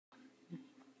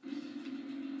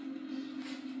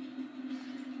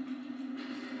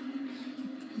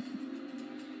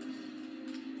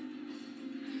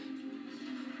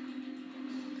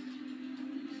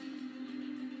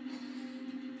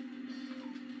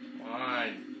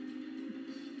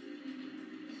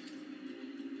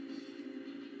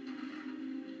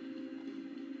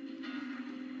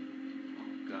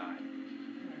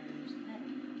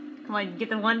Come on, get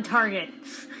the one target.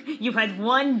 You had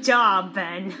one job,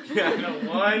 Ben. Yeah, the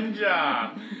one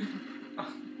job.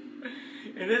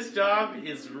 And this job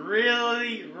is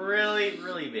really, really,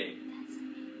 really big.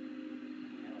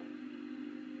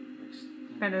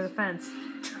 And there's a fence.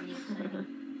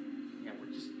 Yeah,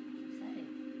 we're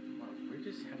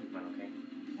just having fun, okay?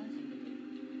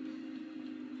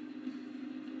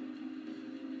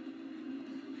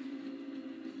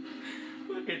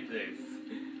 Look at this.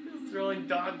 Just throwing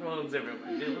dog bones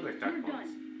everywhere. They look like dog bones.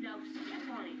 Done. Now step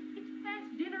on it. It's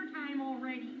past dinner time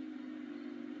already.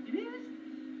 It is?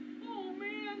 Oh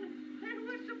man, I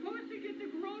was supposed to get the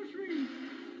groceries.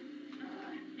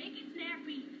 Make it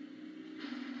snappy.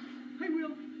 I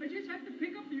will. I just have to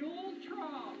pick up the old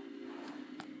trough.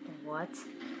 What?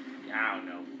 I don't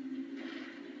know.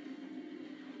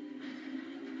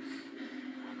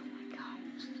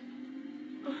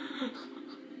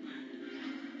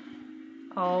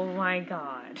 Oh my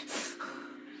god.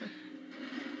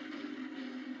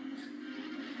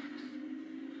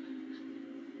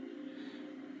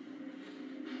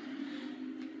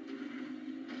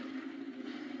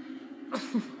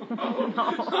 Oh no.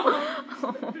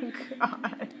 Oh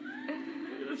god.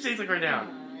 Let's chase the car down.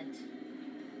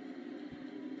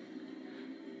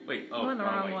 Wait, oh, Went the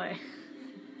wrong way.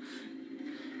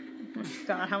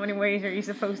 God, how many ways are you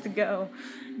supposed to go?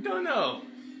 Don't know.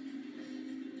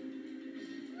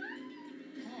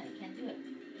 I can't do it.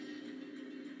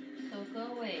 So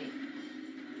go away.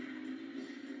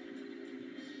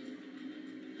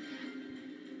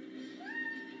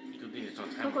 Good thing it's on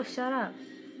time. Coco, shut up.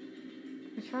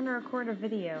 We're trying to record a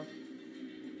video.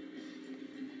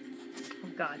 Oh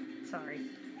god, sorry.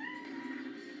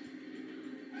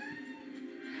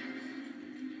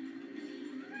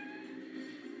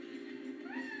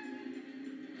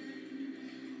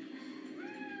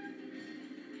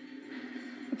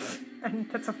 And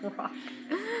that's a rock.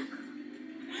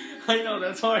 I know,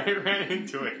 that's why I ran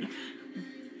into it.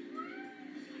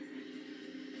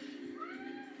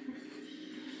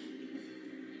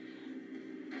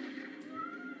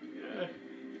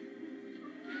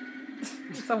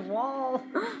 It's a wall.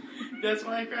 That's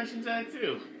why I crashed into that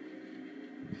too.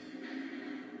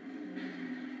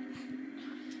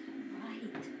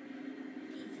 Right.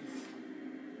 Jesus.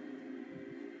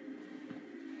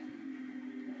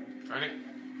 Darn it.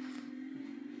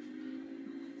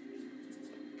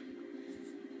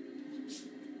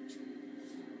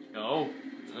 No.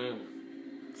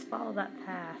 Just follow that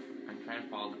path. I'm trying to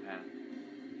follow the path.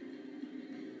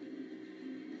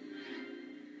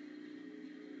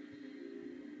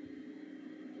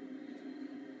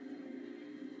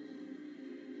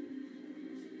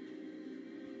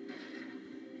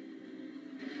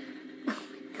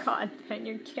 God, Ben,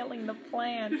 you're killing the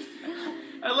plants.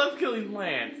 I love killing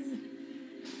plants.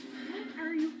 What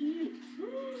are you eating?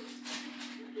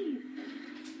 Cookies.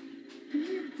 Give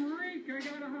me a break. I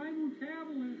got a high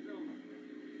metabolism.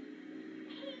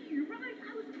 Hey, you realize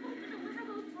I was supposed to deliver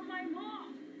those for my mom.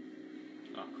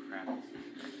 Oh crap.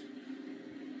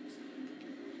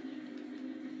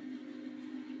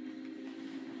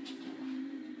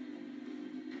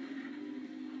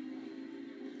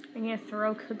 Are you gonna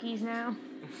throw cookies now?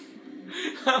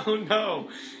 Oh no!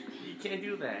 You can't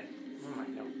do that. Oh my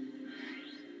god.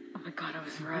 Oh my god, I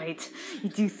was right. You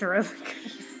do throw the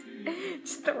cookies.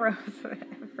 Just throw them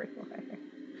everywhere.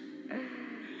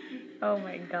 Oh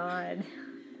my god.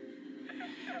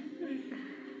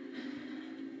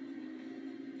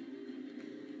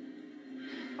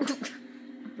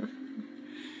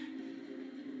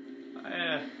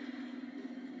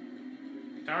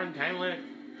 Darn time limit.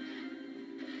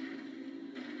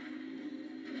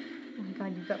 Oh my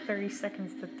god, you've got 30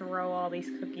 seconds to throw all these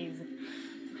cookies.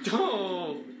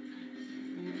 Oh!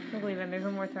 I believe it, there's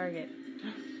one more target.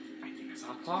 I think I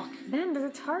saw a clock. Ben, there's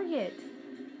a target.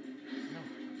 No.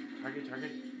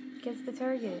 Target. Gets the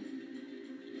target.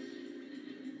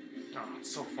 Oh,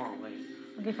 it's so far away.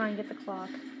 Okay, fine, get the clock.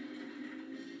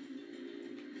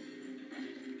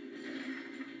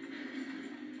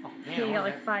 Oh man. Okay, you got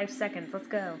like 5 seconds. Let's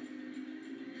go.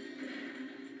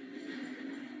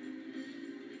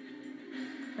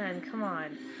 Ben, come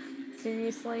on.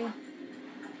 Seriously?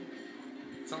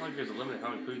 It's not like there's a limit how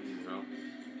many cookies you can throw.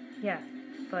 Yeah,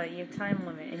 but you have time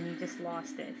limit and you just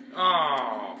lost it.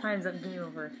 Oh! Time's up, game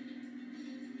over.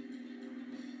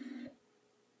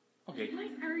 Okay.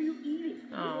 What are you eating?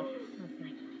 Oh,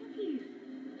 okay. Cookies.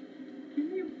 Give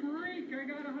me a break. I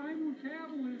got a high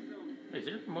metabolism. Wait, is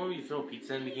there a moment you throw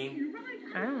pizza in the game? You realize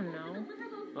I don't know. deliver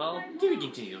those for Well, my to be mom.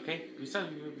 continued, okay? We start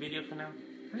the video for now.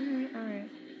 Alright, alright.